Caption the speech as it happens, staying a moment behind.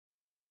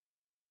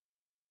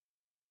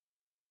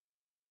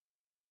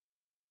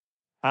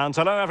And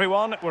hello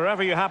everyone,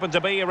 wherever you happen to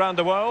be around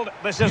the world,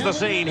 this is the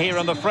scene here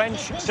in the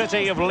French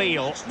city of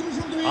Lille.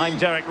 I'm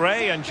Derek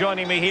Ray, and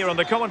joining me here on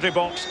the commentary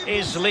box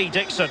is Lee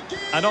Dixon.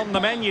 And on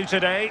the menu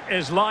today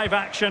is live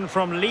action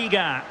from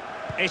Ligue.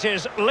 It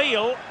is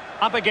Lille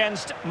up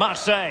against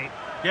Marseille.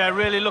 Yeah,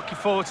 really looking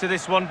forward to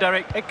this one,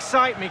 Derek.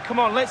 Excite me, come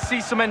on, let's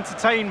see some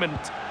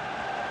entertainment.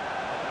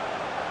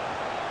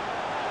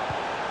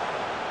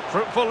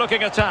 Fruitful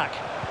looking attack.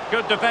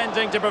 Good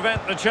defending to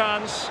prevent the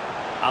chance.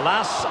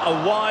 Alas,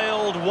 a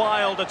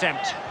wild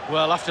attempt.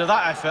 Well, after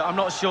that effort, I'm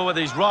not sure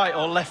whether he's right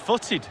or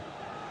left-footed.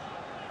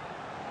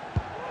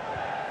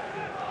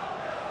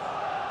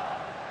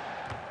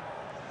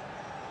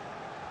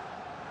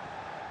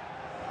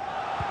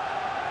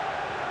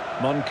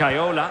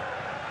 Moncayola.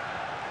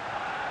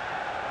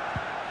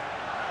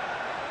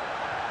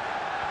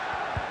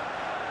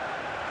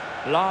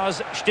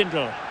 Lars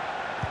Stindl.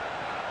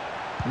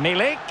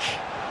 Milik.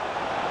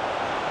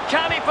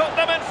 Can he put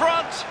them in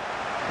front?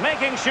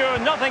 Making sure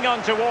nothing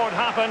untoward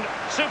happened.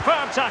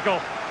 Superb tackle.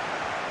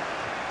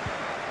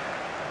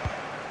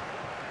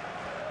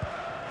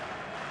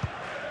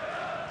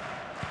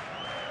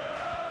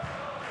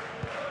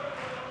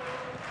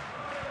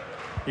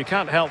 You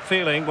can't help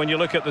feeling when you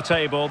look at the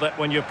table that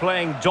when you're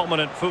playing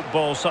dominant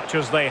football such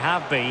as they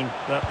have been,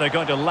 that they're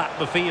going to lap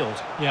the field.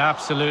 Yeah,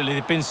 absolutely.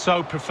 They've been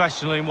so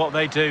professional in what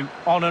they do,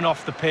 on and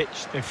off the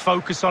pitch. They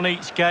focus on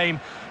each game.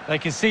 They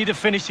can see the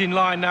finishing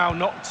line now,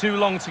 not too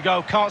long to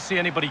go. Can't see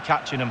anybody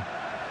catching them.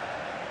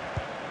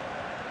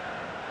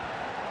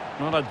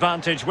 An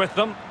advantage with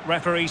them.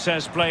 Referee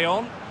says play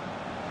on.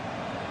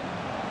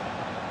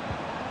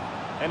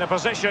 In a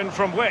position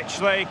from which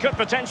they could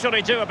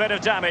potentially do a bit of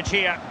damage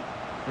here.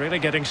 Really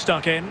getting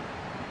stuck in.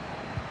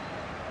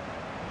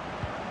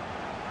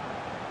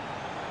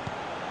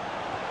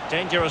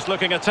 Dangerous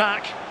looking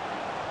attack.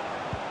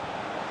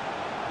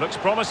 Looks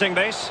promising,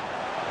 this.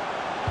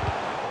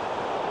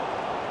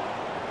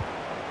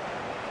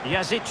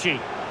 Yazici.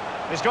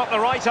 He's got the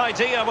right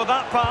idea with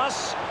that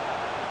pass.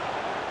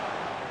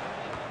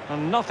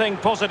 And nothing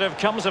positive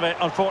comes of it,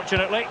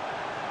 unfortunately.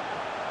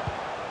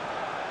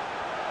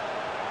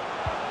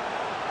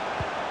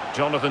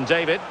 Jonathan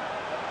David.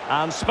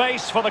 And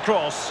space for the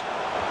cross.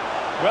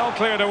 Well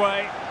cleared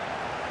away.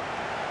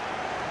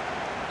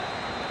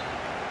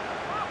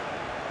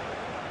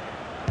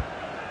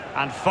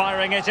 And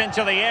firing it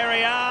into the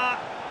area.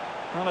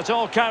 Well, it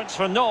all counts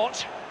for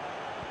naught.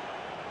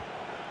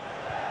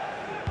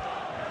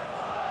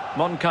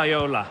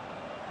 Moncayola.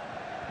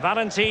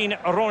 Valentin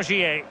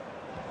Rongier.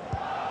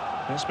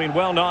 It's been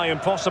well-nigh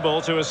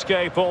impossible to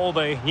escape all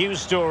the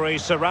news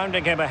stories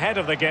surrounding him ahead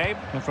of the game.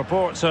 If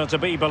reports are to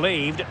be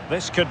believed,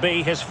 this could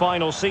be his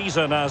final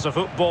season as a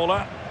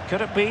footballer.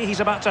 Could it be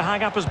he's about to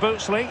hang up his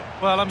boots, Lee?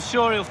 Well, I'm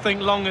sure he'll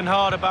think long and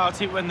hard about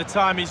it when the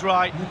time is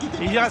right.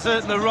 He has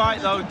earned the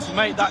right, though, to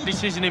make that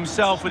decision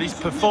himself with his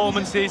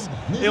performances.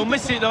 He'll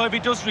miss it, though, if he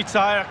does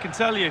retire, I can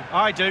tell you.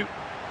 I do.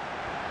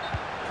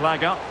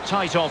 Flag up,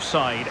 tight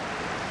offside.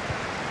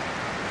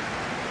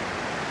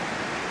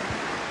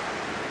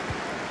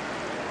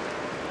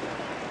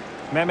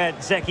 Mehmet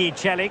Zeki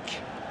Çelik.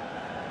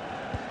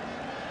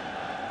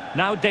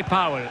 Now De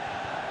Paul.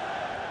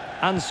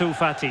 Ansu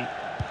Fati.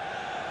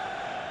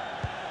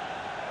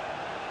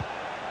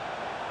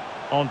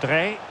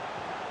 André.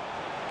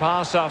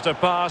 Pass after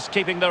pass,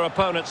 keeping their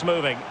opponents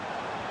moving.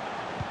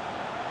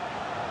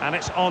 And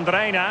it's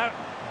André now.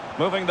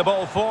 Moving the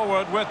ball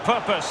forward with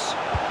purpose.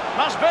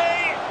 Must be!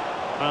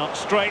 Well,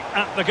 straight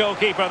at the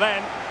goalkeeper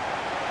then.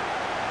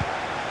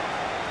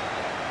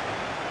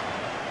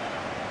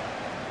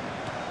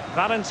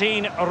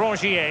 Valentin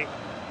Rongier.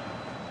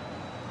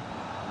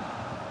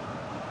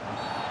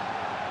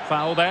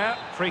 Foul there.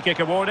 Free kick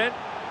awarded.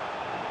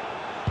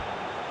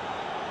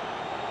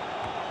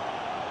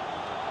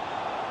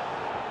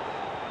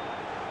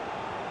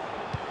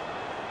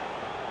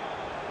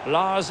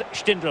 Lars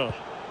Stindl.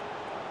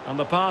 And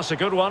the pass, a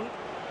good one.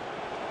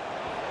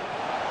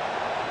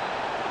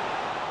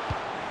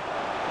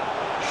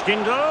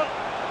 Stindl.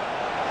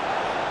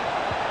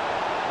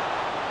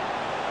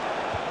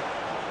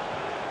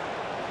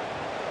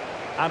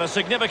 And a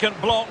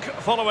significant block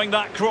following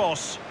that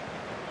cross.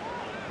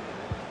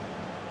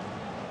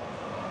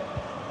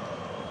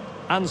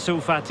 Ansu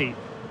Fati.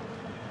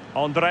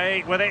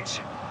 André with it.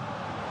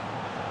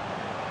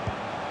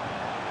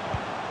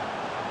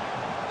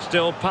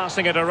 Still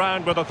passing it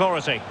around with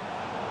authority.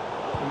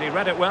 And he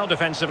read it well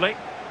defensively.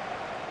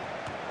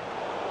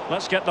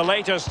 Let's get the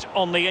latest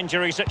on the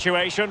injury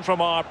situation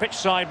from our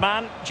pitchside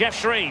man,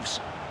 Jeff Shreves.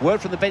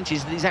 Word from the bench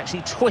is that he's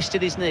actually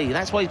twisted his knee.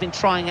 That's why he's been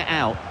trying it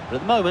out. But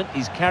at the moment,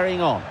 he's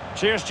carrying on.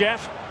 Cheers,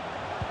 Jeff.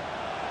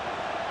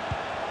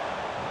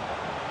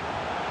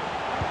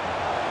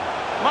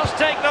 Must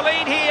take the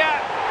lead here.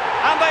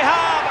 And they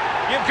have.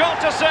 You've got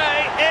to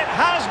say, it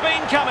has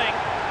been coming.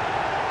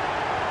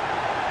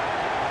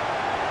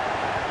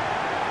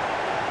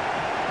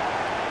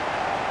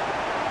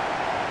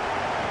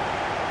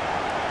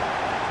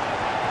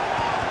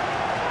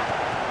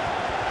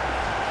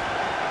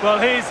 Well,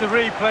 here's the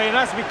replay, and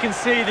as we can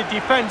see, the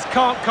defence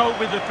can't cope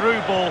with the through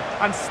ball,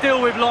 and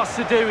still with lots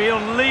to do, he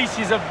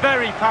unleashes a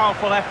very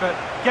powerful effort,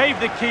 gave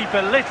the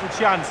keeper little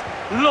chance.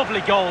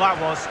 Lovely goal that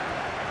was.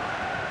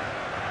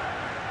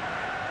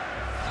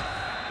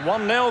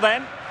 1-0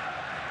 then.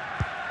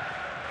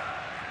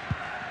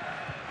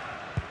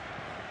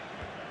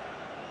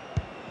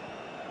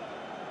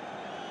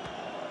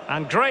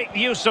 And great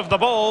use of the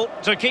ball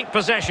to keep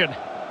possession.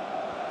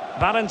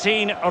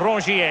 Valentin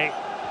Rongier.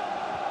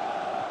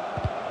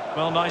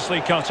 Well,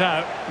 nicely cut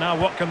out. Now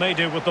what can they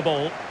do with the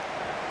ball?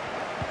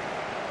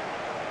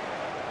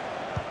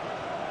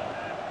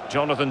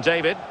 Jonathan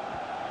David.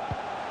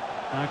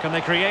 Now can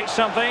they create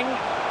something?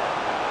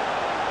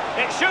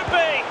 It should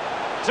be!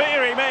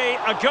 Deary me,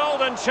 a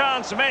golden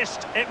chance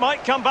missed. It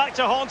might come back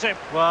to haunt him.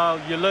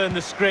 Well, you learn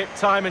the script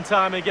time and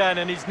time again,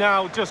 and he's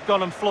now just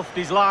gone and fluffed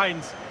his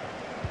lines.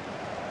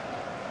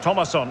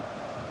 Thomasson.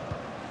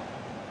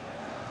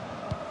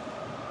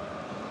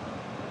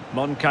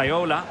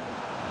 Moncayola.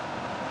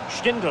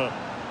 Stindl.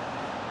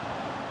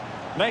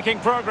 Making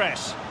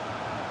progress.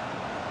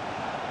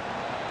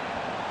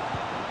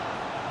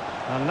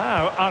 And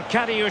now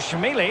Arkadiusz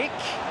Milik.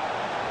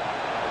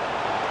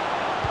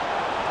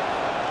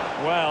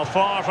 Well,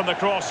 far from the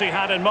cross he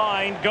had in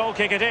mind. Goal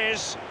kick it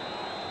is.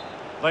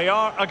 They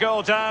are a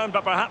goal down,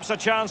 but perhaps a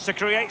chance to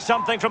create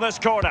something from this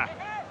corner.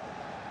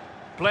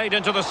 Played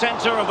into the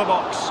centre of the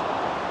box,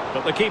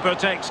 but the keeper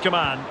takes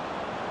command.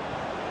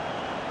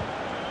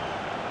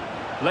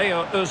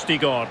 Leo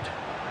Østigård.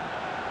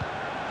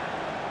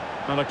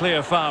 Not a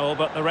clear foul,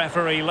 but the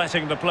referee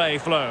letting the play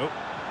flow.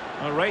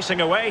 Well,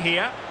 racing away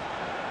here.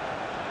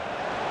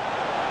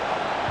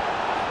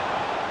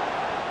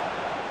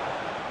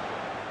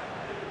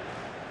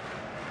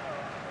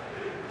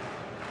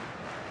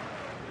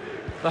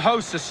 The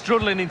hosts are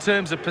struggling in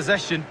terms of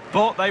possession,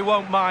 but they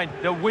won't mind.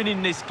 They're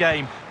winning this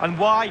game. And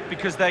why?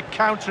 Because their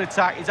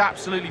counter-attack is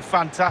absolutely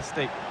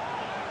fantastic.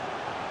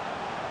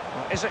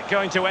 Well, is it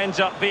going to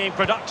end up being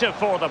productive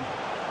for them?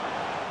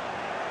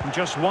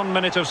 Just 1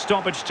 minute of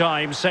stoppage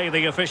time, say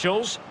the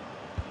officials.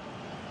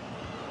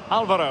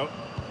 Alvaro.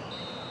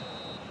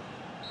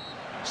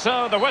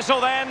 So the whistle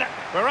then.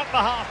 We're at the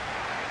half.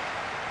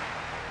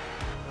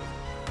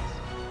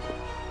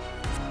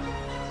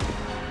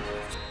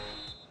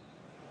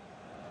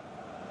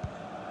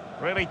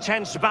 Really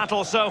tense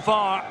battle so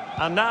far,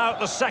 and now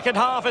the second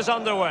half is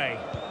underway.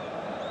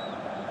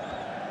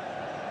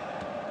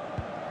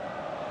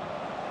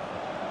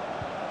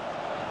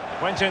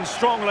 Went in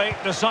strongly,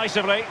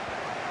 decisively.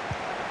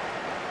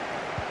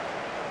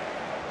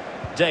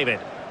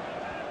 David.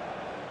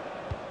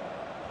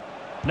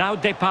 Now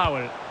De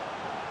Paul.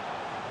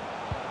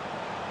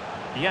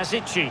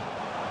 Yazici.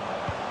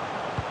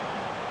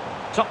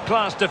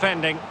 Top-class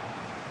defending.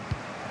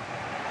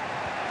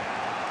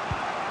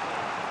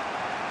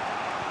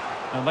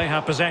 And they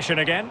have possession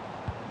again.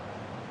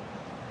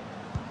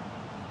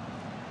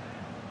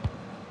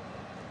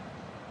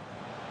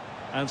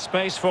 And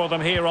space for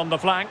them here on the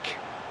flank.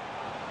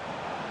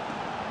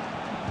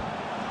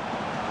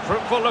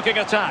 Fruitful looking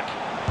attack.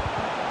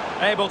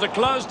 Able to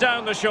close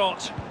down the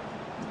shot.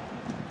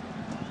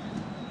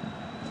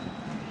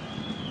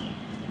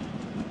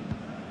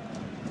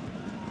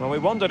 Well, we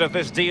wondered if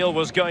this deal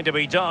was going to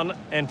be done.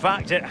 In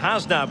fact, it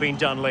has now been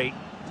done, Lee.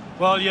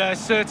 Well, yeah,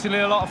 certainly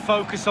a lot of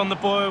focus on the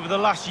boy over the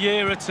last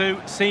year or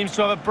two. Seems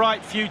to have a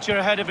bright future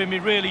ahead of him, he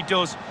really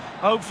does.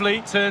 Hopefully,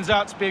 it turns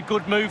out to be a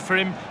good move for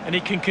him and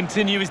he can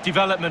continue his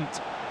development.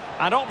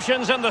 And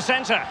options in the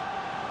centre.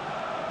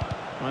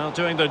 Well,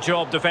 doing the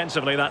job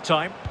defensively that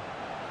time.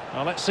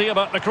 Well, let's see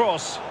about the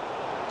cross.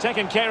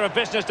 Taking care of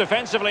business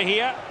defensively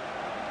here.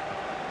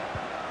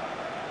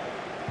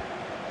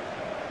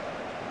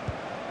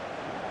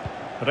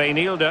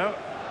 Reinildo.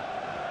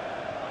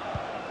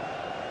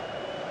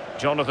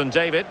 Jonathan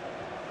David.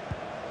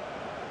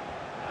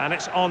 And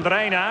it's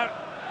Andre now.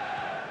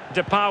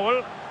 De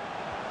Paul.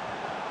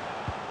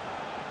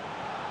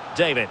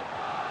 David.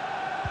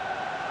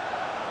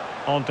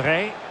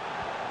 Andre.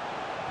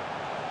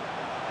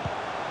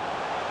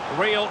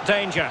 Real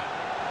danger.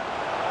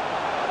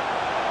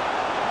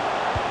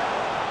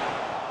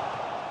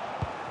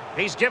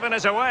 He's given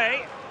us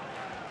away.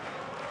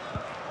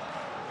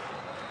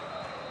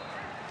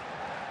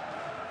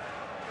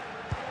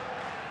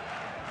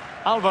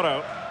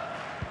 Alvaro.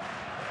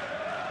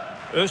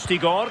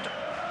 Østigård.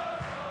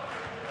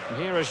 And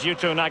here is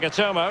Yuto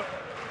Nagatomo.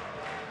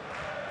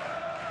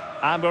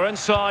 And we're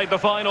inside the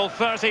final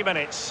 30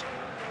 minutes.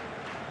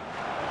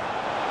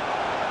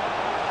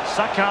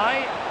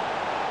 Sakai.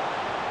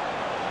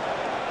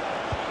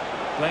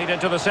 Played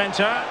into the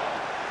centre.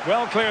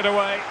 Well cleared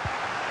away.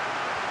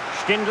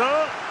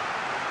 Stindl.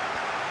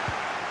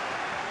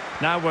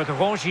 Now with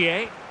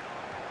Rongier.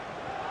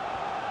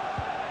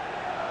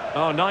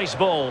 Oh, nice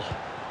ball.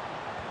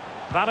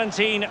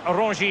 Valentin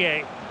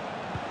Rongier.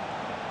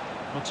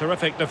 Well,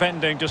 terrific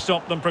defending to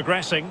stop them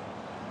progressing.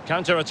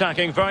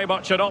 Counter-attacking very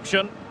much an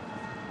option.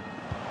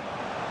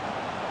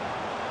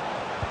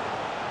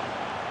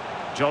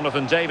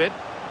 Jonathan David.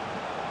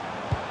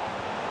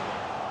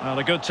 Well,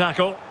 a good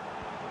tackle.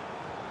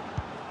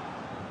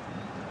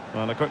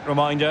 Well, a quick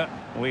reminder,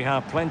 we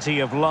have plenty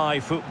of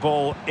live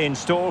football in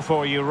store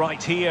for you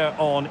right here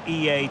on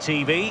EA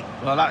TV.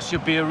 Well, that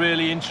should be a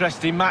really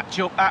interesting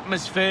match-up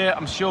atmosphere.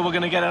 I'm sure we're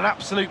going to get an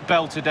absolute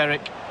belter,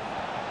 Derek.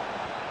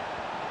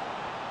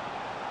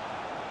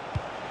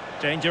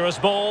 Dangerous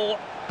ball.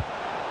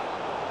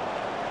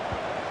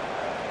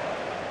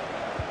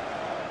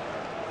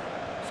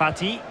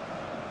 Fati.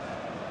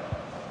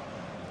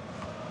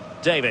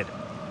 David.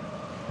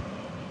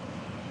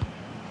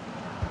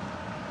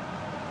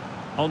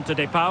 On to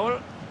De Paul.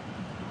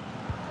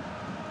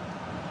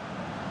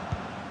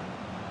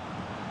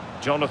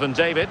 Jonathan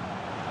David.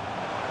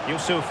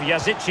 Yusuf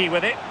Yazici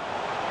with it.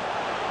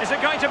 Is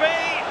it going to be?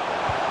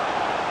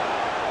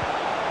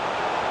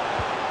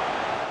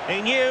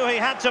 He knew he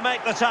had to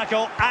make the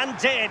tackle and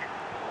did.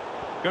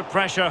 Good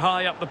pressure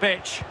high up the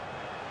pitch.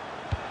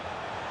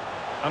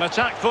 An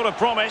attack full of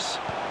promise.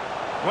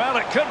 Well,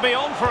 it could be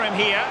on for him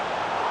here.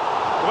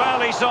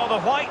 Well, he saw the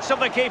whites of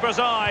the keeper's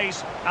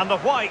eyes and the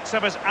whites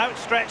of his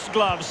outstretched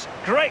gloves.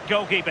 Great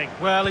goalkeeping.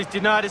 Well, he's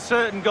denied a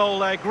certain goal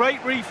there.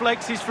 Great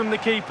reflexes from the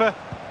keeper.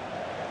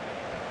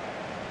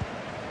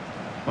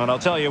 Well, I'll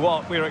tell you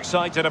what, we're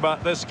excited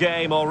about this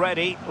game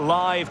already.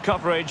 Live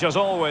coverage, as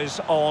always,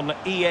 on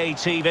EA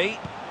TV.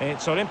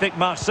 It's Olympique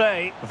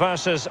Marseille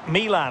versus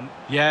Milan.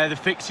 Yeah, the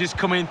fixtures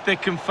come in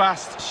thick and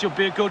fast. Should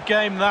be a good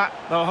game, that.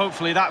 Though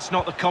hopefully that's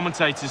not the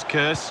commentator's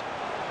curse.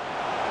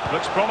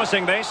 Looks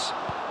promising, this.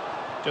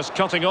 Just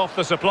cutting off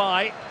the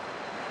supply.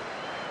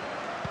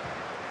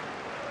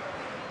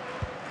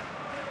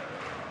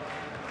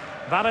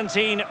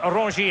 Valentin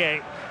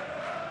Rongier.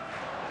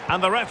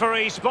 And the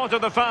referee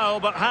spotted the foul,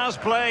 but has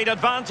played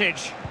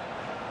advantage.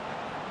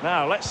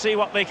 Now, let's see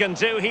what they can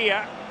do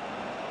here.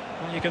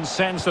 Well, you can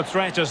sense the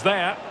threat is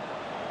there.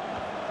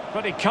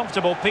 Pretty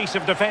comfortable piece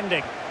of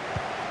defending.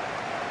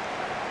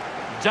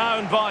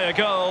 Down by a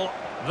goal.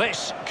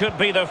 This could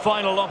be their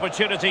final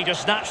opportunity to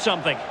snatch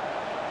something.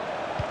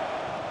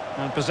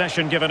 And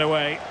possession given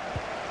away.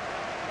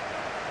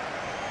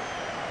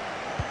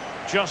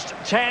 Just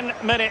 10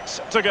 minutes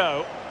to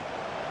go.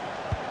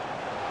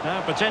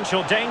 Now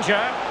potential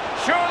danger.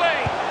 Surely!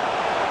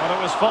 But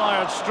it was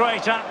fired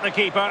straight at the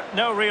keeper.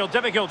 No real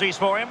difficulties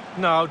for him.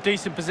 No,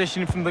 decent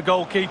positioning from the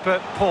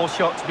goalkeeper. Poor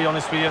shot, to be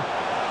honest with you.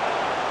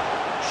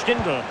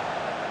 Stindl.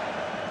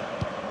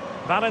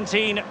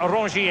 Valentin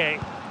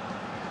Rongier.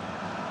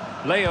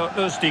 Leo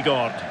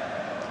Østigård.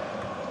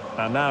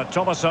 And now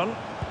Thomasson.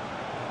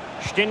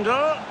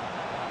 Stindl.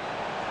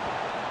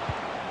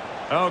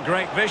 Oh,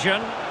 great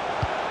vision.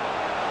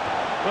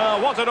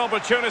 Well, what an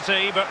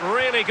opportunity, but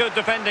really good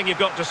defending, you've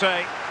got to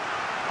say.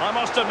 I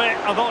must admit,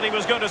 I thought he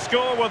was going to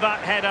score with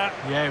that header.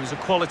 Yeah, it was a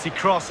quality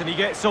cross, and he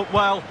gets up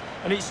well,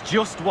 and it's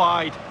just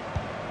wide.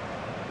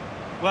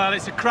 Well,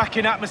 it's a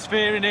cracking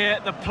atmosphere in here.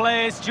 The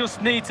players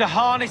just need to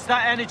harness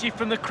that energy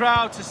from the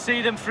crowd to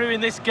see them through in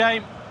this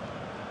game.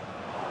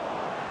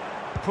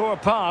 Poor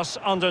pass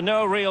under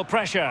no real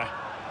pressure.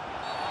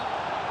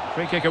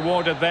 Free kick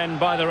awarded then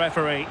by the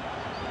referee.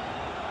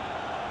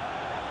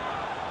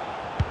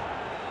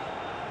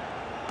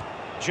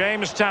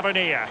 James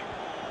Tavernier.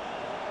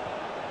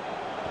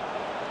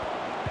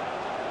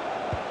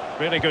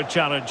 Really good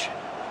challenge.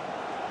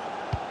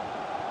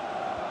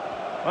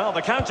 Well,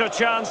 the counter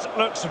chance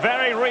looks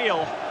very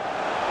real.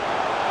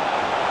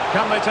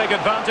 Can they take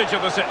advantage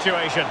of the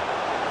situation?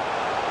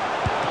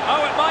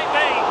 Oh, it might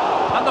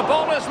be. And the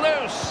ball is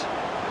loose.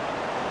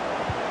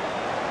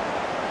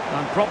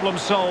 And problem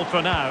solved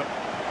for now.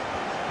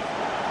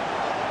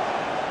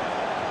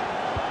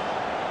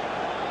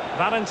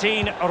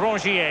 Valentin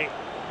Rongier.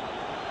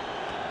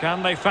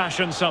 Can they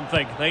fashion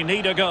something? They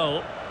need a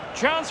goal.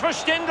 Chance for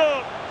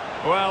Stindl.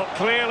 Well,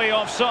 clearly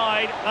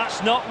offside.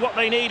 That's not what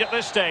they need at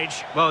this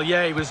stage. Well,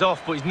 yeah, he was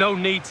off, but he's no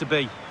need to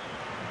be.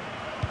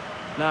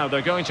 Now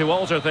they're going to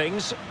alter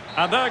things.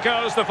 And there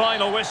goes the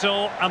final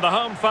whistle. And the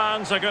home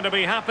fans are going to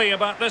be happy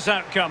about this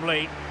outcome,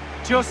 Lee.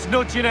 Just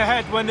nudging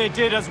ahead when they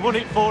did has won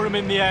it for him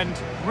in the end.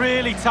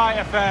 Really tight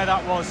affair,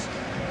 that was.